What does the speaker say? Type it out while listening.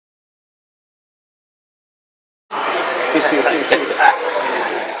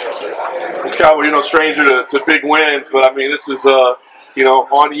Cowboy, you know, stranger to big wins, but I mean, this is you know,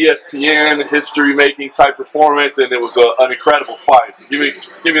 on ESPN, history-making type performance, and it was an incredible fight. So give me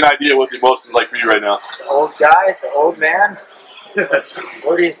an idea what the emotions like for you right now. The old guy, the old man,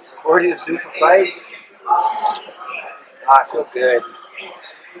 40th super fight. I feel good.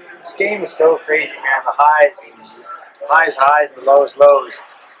 This game is so crazy, man. The highs, the lows.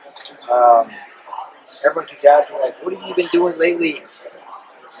 Everyone keeps asking, like, what have you been doing lately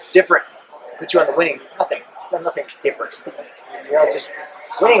different? Put you on the winning. Nothing. I've done nothing different. You know, just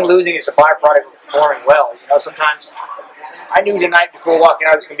winning and losing is a byproduct of performing well. You know, sometimes I knew the night before walking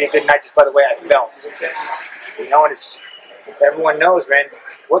out it was going to be a good night just by the way I felt. You know, and it's, everyone knows, man,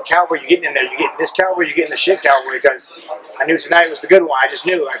 what cowboy you getting in there? You getting this cowboy, you getting the shit cowboy, because I knew tonight was the good one. I just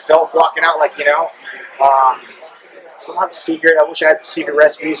knew. I felt walking out like, you know. So I don't have a secret. I wish I had the secret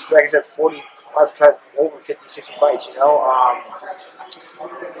recipes. Like I said, I've tried over 50, 60 fights, you know.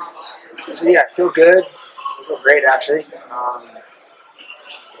 So yeah, I feel good. I feel great, actually.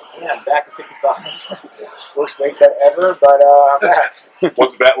 Yeah, I'm back at 55. First weight cut ever, but I'm back.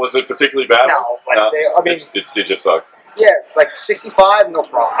 Was it particularly bad? No, but I mean, it just sucked. Yeah, like 65, no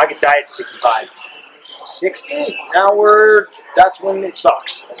problem. I could die at 65. 60, that's when it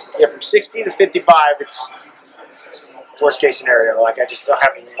sucks. Yeah, from 60 to 55, it's worst case scenario. Like, I just don't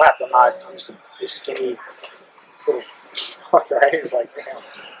have anything left. I'm just a skinny little fuck, right? It was like, damn.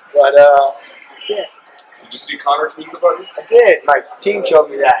 But, yeah. Did you see Conor tweeting about you? I did. My team showed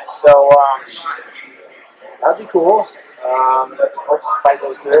me that. So, that'd be cool. Hope the fight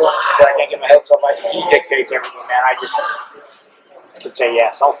goes through. So I can't get my hopes up. He dictates everything, man. I just can say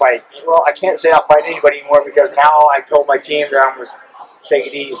yes, I'll fight. Well, I can't say I'll fight anybody anymore because now I told my team that I'm going to take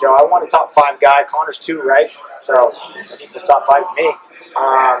it easy. So I want a top 5 guy. Conor's 2, right? So I think he's top 5 to me.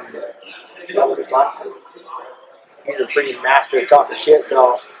 That would be fun. He's a pretty master of talking shit,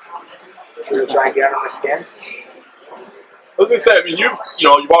 so I'm sure he'll try and get under my skin. I was gonna say, I mean,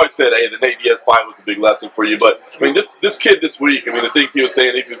 you've always said, hey, the Nate Diaz fight was a big lesson for you, but I mean, this kid this week, I mean, the things he was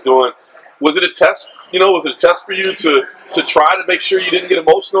saying, things he was doing, was it a test? You know, was it a test for you to try to make sure you didn't get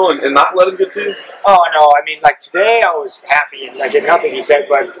emotional and not let him get to you? Oh no, I mean, like today I was happy and I did nothing he said,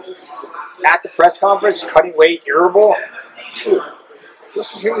 but at the press conference, cutting weight, irritable, dude.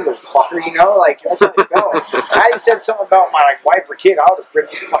 Listen here, you little fucker, you know, like, that's how it felt. Had he said something about my, like, wife or kid, I would have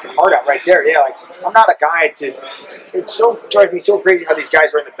ripped his fucking heart out right there. Yeah, like, I'm not a guy to, it drives me so crazy how these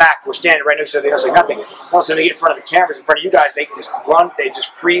guys are in the back, we're standing right next to each other, they don't say nothing. All of a sudden they get in front of the cameras, in front of you guys, they can just run, they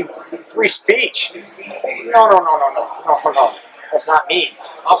just free speech. No. That's not me.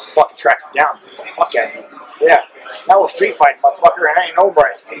 I'll fucking track him down. Get the fuck out of here. Yeah. Now we're street fighting, motherfucker, and I ain't no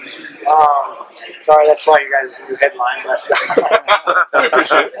breath. Sorry, that's probably your guys' new headline, but I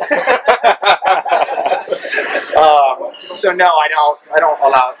appreciate it. so no, I don't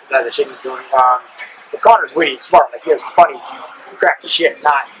allow that shit he's doing. But Conor's witty, smart, like he has funny, crafty shit,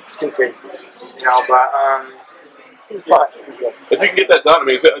 not stupid, you know. But fun. If you can get that done, I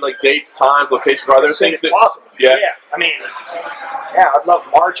mean, is it like dates, times, locations? Are there things that possible? Yeah. I mean, yeah, I'd love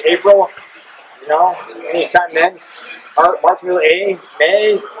March, April. You know, anytime then. March, May,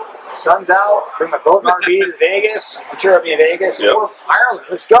 the sun's out. Bring my boat and RV to Vegas. I'm sure I'll be in Vegas. Yep. Or Ireland.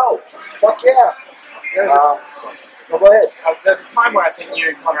 Let's go. Fuck yeah. Go ahead. There's a time where I think you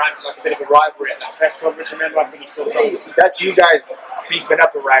and Conor had like a bit of a rivalry at that press conference. Remember, I think he still does. That's you guys beefing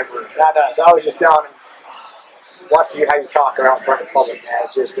up a rivalry, not us. I was just telling him, watch you how you talk around in front of the public, man.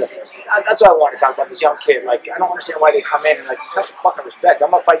 It's just that's what I want to talk about. This young kid, like, I don't understand why they come in and like have some fucking respect. I'm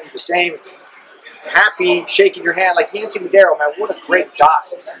gonna fight you the same. Happy, shaking your hand like Yancy Madero, man. What a great guy.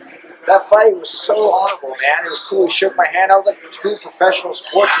 That fight was so honorable, man. It was cool. He shook my hand. I was like a true professional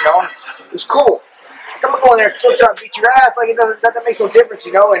sports, you know. It was cool. Like, I'm gonna go in there and still try to beat your ass. Like, that makes no difference,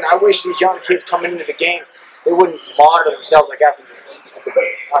 you know. And I wish these young kids coming into the game, they wouldn't monitor themselves like after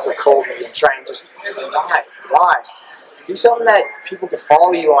Kobe and try and just why? Do something that people can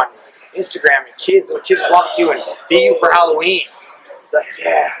follow you on Instagram and little kids walk up to you and be you for Halloween. Like,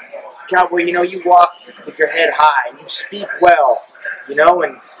 yeah. Cowboy, you know, you walk with your head high, and you speak well, you know,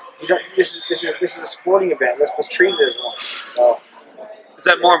 and you don't. This is a sporting event. Let's treat it as one. So, is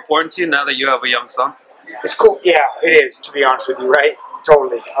that more important to you now that you have a young son? It's cool. Yeah, it is. To be honest with you, right?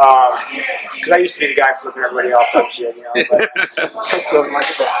 Totally. Because I used to be the guy flipping everybody off type shit, you know. But I still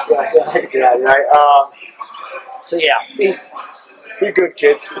like that. Yeah, I still like that, right? So yeah, be good,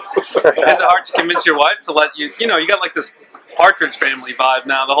 kids. Is it hard to convince your wife to let you? You know, you got like this Partridge Family vibe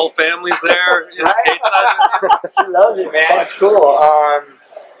now. The whole family's there. She loves it, man. It's cool.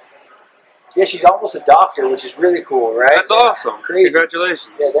 Yeah, she's almost a doctor, which is really cool, right? That's awesome. Crazy. Congratulations.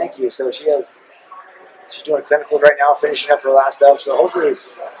 Yeah, thank you. So she's doing clinicals right now, finishing up her last up. So hopefully,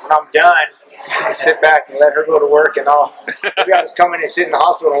 when I'm done, I sit back and let her go to work, and maybe I'll just come in and sit in the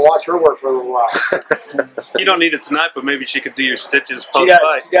hospital and watch her work for a little while. You don't need it tonight, but maybe she could do your stitches She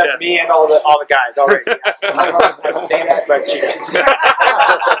post-fight. does. Me and all the guys already. I don't know if I can say that, but she does.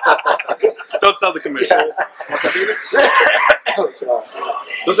 Don't tell the commissioner.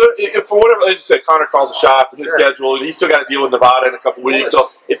 So if for whatever, as you said, Conor calls the shots and his schedule, and he's still got to deal with Nevada in a couple weeks.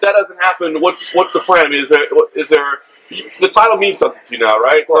 So if that doesn't happen, what's the plan? I mean, is there the title means something to you now,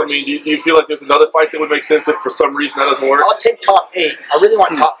 right? So I mean, do you feel like there's another fight that would make sense if for some reason that doesn't work? I'll take top 8. I really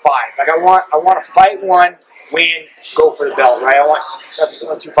want top 5. Like I want to fight one, win, go for the belt, right? That's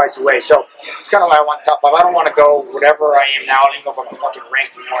only 2 fights away. So it's kind of why I want top 5. I don't want to go whatever I am now. I don't even know if I'm fucking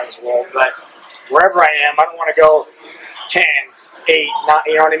ranked anymore in this world, but wherever I am, I don't want to go 10, 8, not,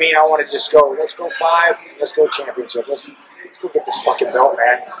 you know what I mean? I want to just go, let's go 5, let's go championship. Let's go get this fucking belt,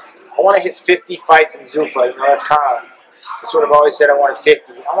 man. I want to hit 50 fights in Zuffa. You know, that's what I've always said. I wanted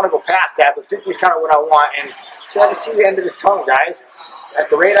 50. I want to go past that, but 50 is kind of what I want. And so I can see the end of this tunnel, guys. At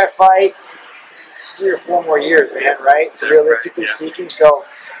the rate I fight, 3 or 4 more years, man, right? So realistically speaking, so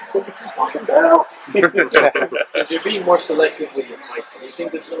let's go get this fucking belt. Since you're being more selective with your fights, do you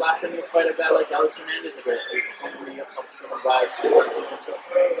think this is the last time you'll fight a guy like Alex Hernandez? Like a hungry upcoming guy?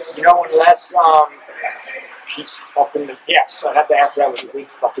 You know, unless he's up in the yes, I'd have to answer that with a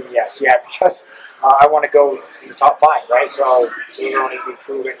weak fucking yes, yeah, because I want to go in the top 5, right? So these are only be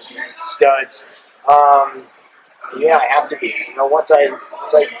proven studs. Yeah, I have to be. You know, once I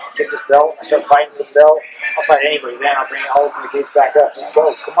get this belt, I start fighting for the belt. I'll fight anybody. Then I'll open the gates back up. Let's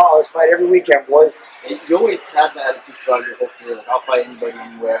go. Come on, let's fight every weekend, boys. You always have that attitude throughout your whole career. Like, I'll fight anybody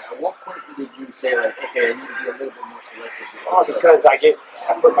anywhere. At what point did you say, like, okay, I need to be a little bit more selective? Oh, because I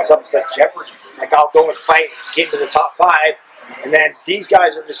put myself in such jeopardy. Like, I'll go and fight, get into the top 5, and then these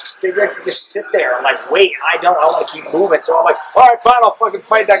guys are they like to just sit there and like wait. I want to keep moving. So I'm like, all right, fine, I'll fucking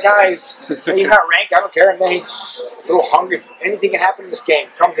fight that guy. He's not ranked. I don't care. And then he's a little hungry. Anything can happen in this game.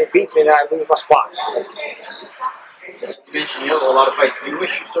 Comes and beats me, and then I lose my spot. You mentioned you have a lot of fights. Do you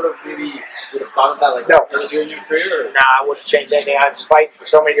wish you sort of maybe would have thought of that like earlier in your career? Or? Nah, I wouldn't change anything. I was fighting for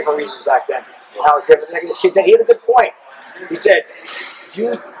so many different reasons back then. Now it's everything. This kid said he had a good point. He said,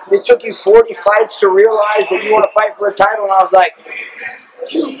 it took you 40 fights to realize that you want to fight for a title, and I was like,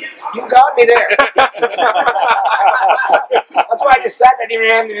 you got me there. That's why I just sat there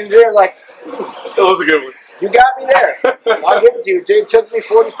and even there like, that was a good one. You got me there. I'll give it to you. It took me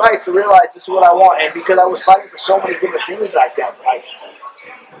 40 fights to realize this is what I want, and because I was fighting for so many different things back then, like,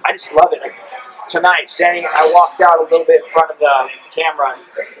 I just love it. Like, tonight, I walked out a little bit in front of the camera, and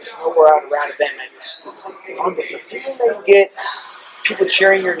there's nowhere out around it then, and it's unbelievable. The feeling that you get, people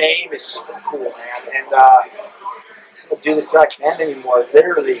cheering your name is so cool, man. And I don't do this till I can't anymore,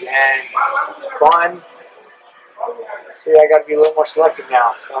 literally, and it's fun. So yeah, I got to be a little more selective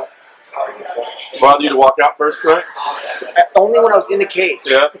now. Bother you to walk out first tonight? Only when I was in the cage.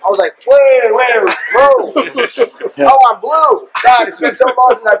 Yeah. I was like, wait, bro. Oh, I'm blue. God, it's been so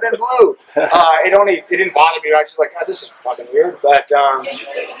long since I've been blue. It didn't bother me. I was just like, oh, this is fucking weird. But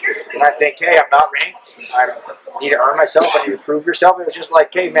and I think, hey, I'm not ranked. I need to earn myself. I need to prove yourself. It was just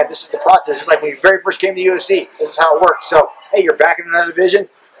like, hey, man, this is the process. It's like when you very first came to UFC. This is how it works. So, hey, you're back in another division.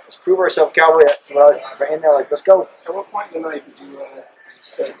 Let's prove ourselves, Cowboy. That's what I was in there. Like, let's go. At what point in the night did you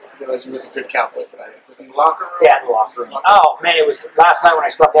realize you were the good Cowboy for that? Was it in the locker room? Yeah, in the locker room. Oh, man, it was last night when I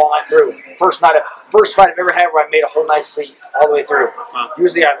slept all night through. First fight I've ever had where I made a whole night's sleep all the way through. Wow.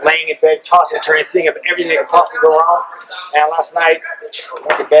 Usually I'm laying in bed, tossing and turning, thinking of everything that could possibly go wrong. And last night,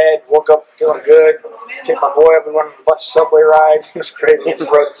 went to bed, woke up feeling good, picked my boy up, we went on a bunch of subway rides. It was crazy. We just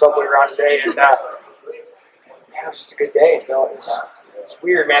rode the subway around today, and it was just a good day. It's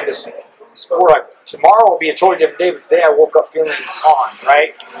weird, man. This sport, tomorrow will be a totally different day, but today I woke up feeling on,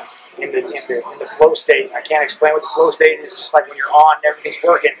 right? In the flow state. I can't explain what the flow state is. It's just like when you're on, everything's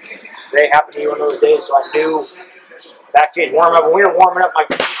working. Today happened to be one of those days, so I knew backstage warm up. When we were warming up, like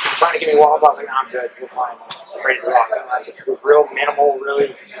trying to get me warm up, I was like, I'm good, we're fine. I'm ready to rock. It was real minimal,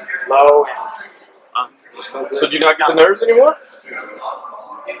 really low, and so do you not get the nerves anymore?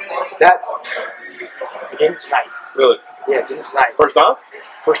 That I didn't tonight. Really? Yeah, it didn't tonight. First time?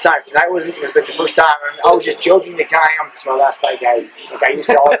 First time. Tonight was like the first time. I was just joking the time. It's my last fight, guys. Like I used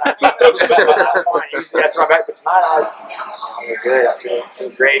to all the time. Usually that's my back, but tonight I feel good. I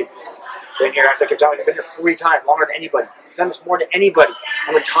feel great. Been here, as I kept telling you, I've been here 3 times, longer than anybody. I've done this more than anybody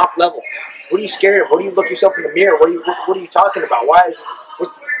on the top level. What are you scared of? What do you look yourself in the mirror? What are you talking about?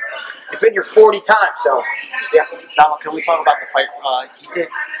 You've been here 40 times, so yeah. Now, can we talk about the fight? You did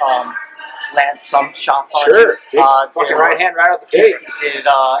land some shots on Sure. you. Fucking right hand right out the gate. Did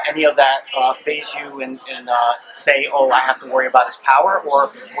any of that phase you and say, oh, I have to worry about his power?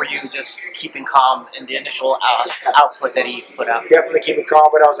 Or were you just keeping calm in the initial output that he put out? Definitely keep it calm,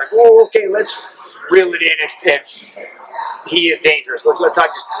 but I was like, oh, okay, let's reel it in. And he is dangerous. Let's not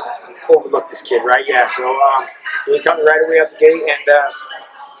just overlook this kid, right? Yeah, so he coming right away out the gate, and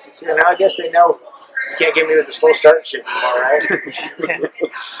so now I guess they know you can't get me with the slow start shit anymore, right?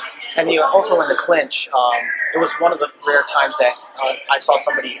 And also in the clinch, it was one of the rare times that I saw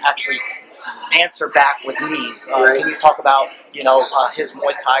somebody actually answer back with knees. Right. Can you talk about his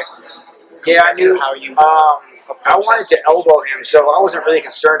Muay Thai? Yeah, I knew. How you I wanted to elbow him, so I wasn't really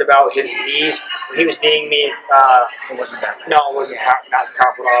concerned about his knees. When he was kneeing me, it wasn't that bad. no, it wasn't not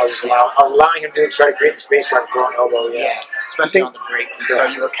powerful at all. I was allowing him to try to create space so I could throw an elbow. Yeah, especially on the break. So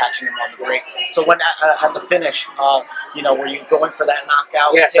you were catching him on the break. So when at the finish, were you going for that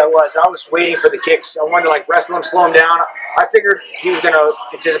knockout? Yes, I was. I was waiting for the kicks. I wanted to wrestle him, slow him down. I figured he was going to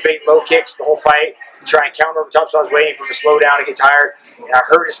anticipate low kicks the whole fight and try and counter over top. So I was waiting for him to slow down and get tired. And I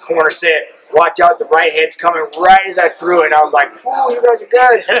heard his corner say, "Watch out, the right hand's coming," right as I threw it. And I was like, "Ooh, you guys are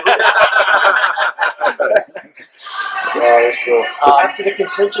good." Yeah, it was cool. So after the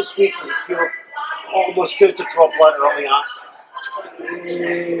contentious week, did you feel almost good to draw blood early on?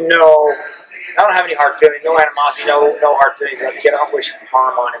 No. I don't have any hard feelings, no animosity, no hard feelings about the kid. I don't wish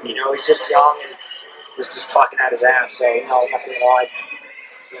harm on him. He's just young and was just talking out his ass. So, nothing at all. I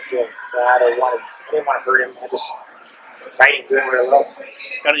didn't feel bad. I didn't want to hurt him. I just fighting, doing what I love.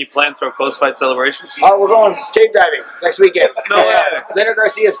 Got any plans for a post-fight celebration? Oh, we're going cave diving next weekend. No way. Leonard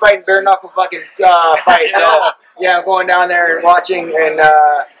Garcia's fighting bare knuckle fucking fight. So yeah, I'm going down there and watching, and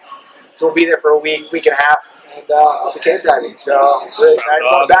so we'll be there for a week and a half, and I'll be cave diving. So I'm really excited.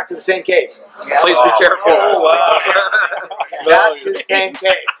 Going back to the same cave. Yeah. Please be careful. Oh, wow. Back to the same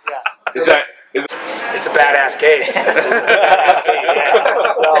cave. Yeah. So it's a badass cave.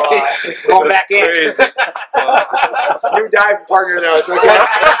 So going back in. New dive partner though. It's okay.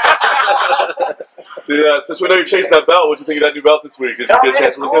 Dude, since we know you're chasing that belt, what do you think of that new belt this week? Man,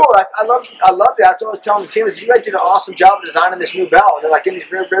 it's cool. I love that. That's what I was telling the team. Is you guys did an awesome job of designing this new belt. And they're like, in these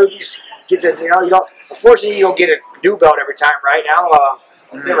rare movies, get the you don't. Unfortunately, you don't get a new belt every time, right? Now,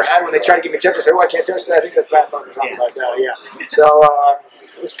 I've never had one. They try to give me tips. I say, "Oh, I can't touch that. I think that's bad luck or something like that." Yeah. So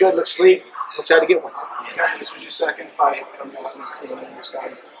looks good. Looks sleek. I'm excited to get one. Okay, this was your second fight coming out and seeing your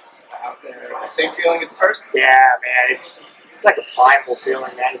son out there. Same feeling as the first? Yeah, man. It's like a primal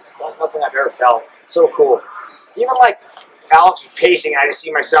feeling, man. It's like nothing I've ever felt. It's so cool. Even Alex was pacing, and I just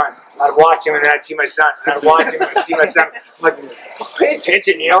see my son. I'd watch him, and then I'd see my son. And I'd watch him, and I'd see my son. I'm like, pay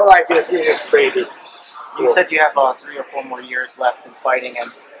attention, it's just crazy. You said you have 3 or 4 more years left in fighting,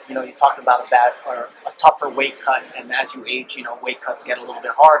 and you talked about a tougher weight cut, and as you age, weight cuts get a little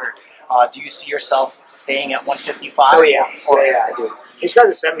bit harder. Do you see yourself staying at 155? Oh yeah, I do. These guys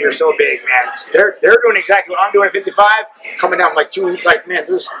at 70 are so big, man. They're doing exactly what I'm doing at 55, coming down man,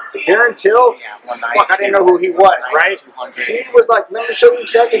 there's Darren Till. Fuck, I didn't know who he was, right? He was like, let me show you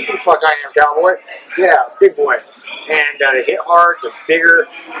exactly who the fuck I am, cowboy. Yeah, big boy. And they hit hard, they're bigger.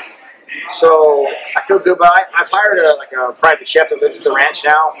 So I feel good, but I've hired a private chef that lives at the ranch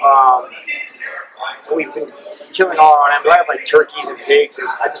now. We've been killing all on him. I have turkeys and pigs, and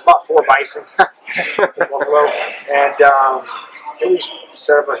I just bought 4 bison from Buffalo, and we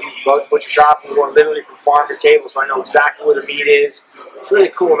set up a huge butcher shop. We're going literally from farm to table, so I know exactly where the meat is. It's really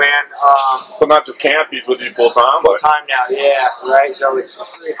cool, man. So not just camp, he's with you full time? Full time now, yeah, right. So it's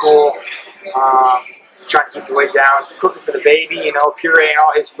really cool. Trying to keep the weight down, cooking for the baby, pureeing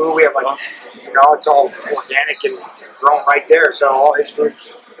all his food. We have it's all organic and grown right there. So all his food,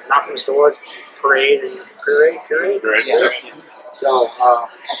 not from the store, it's pureed and pureed. Yeah. So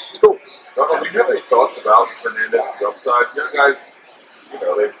it's cool. Do you have any thoughts about Hernandez's upside? Young guys,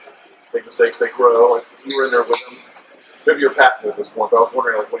 they make mistakes, they grow. You were in there with them. Maybe you're past it at this point, but I was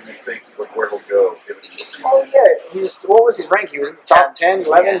wondering, what do you think, where he'll go? Oh yeah, what was his rank? He was in the top 10,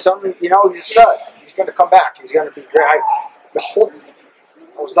 11, something. He's a stud. He's going to come back. He's going to be great. I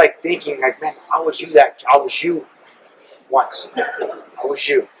was thinking, man, I was you once. I was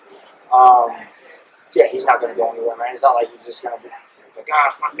you. Yeah, he's not going to go anywhere, man. It's not like he's just going to be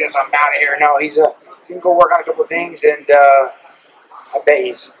fuck this, I'm out of here. No, he's going to go work on a couple of things, and I bet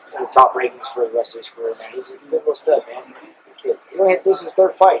he's in the top rankings for the rest of his career, man. He's a good little stud, man. Good kid. This is his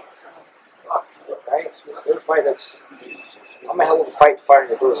 3rd fight. Right? 3rd fight, I'm a hell of a fight to fight in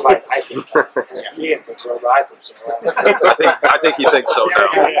the 3rd fight, I think. He didn't think so, but I think so. I think he thinks so now.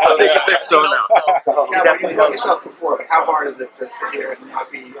 I think he thinks so now. Yeah, you know yourself before, but how hard is it to sit here and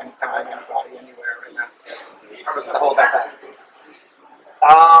not be anytime, anybody, anywhere, and how does it hold that back?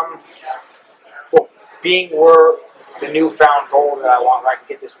 being where the newfound goal that I want, where I can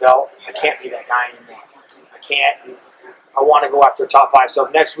get this belt, I can't be that guy anymore. I can't. I want to go after top 5. So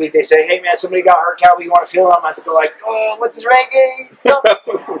if next week they say, hey man, somebody got hurt, Cowboy, you want to feel it? I'm going to have to go like, oh, what's his ranking? No.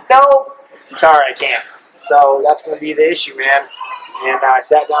 Sorry, I can't. So that's going to be the issue, man. And I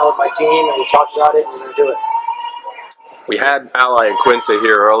sat down with my team and we talked about it and we're going to do it. We had Ally and Quinta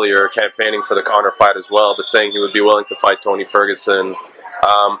here earlier campaigning for the Conor fight as well, but saying he would be willing to fight Tony Ferguson.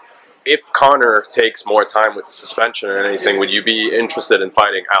 If Conor takes more time with the suspension or anything, would you be interested in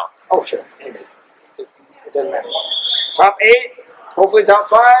fighting Al? Oh, sure. Maybe. It doesn't matter. Top 8, hopefully top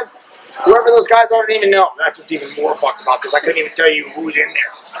 5. Whoever those guys are, I don't even know. That's what's even more fucked about this. I couldn't even tell you who's in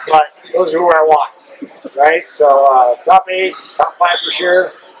there. But those are who I want. Right? So top 8, top 5 for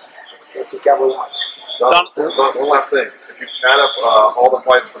sure. That's what Cowboy wants. One last thing. If you add up all the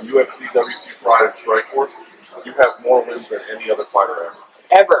fights from UFC, WC Pride, and Strikeforce, you have more wins than any other fighter ever.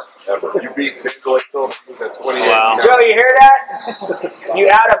 Ever. You beat Bengal Phillips at 28. Wow. Joe, you hear that? You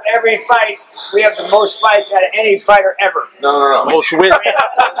add up every fight, we have the most fights out of any fighter ever. No. Most wins.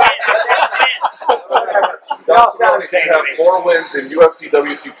 They all sound the same. You have more wins in UFC,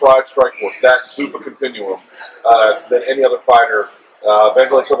 WC Pride, Strikeforce, that Zupa continuum, than any other fighter.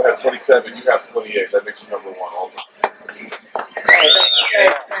 Bengal Silva had 27, you have 28. That makes you number 1 all time. Thank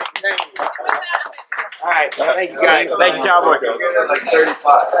you. All right, thank you guys. Thank you, Cowboy. Like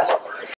 35.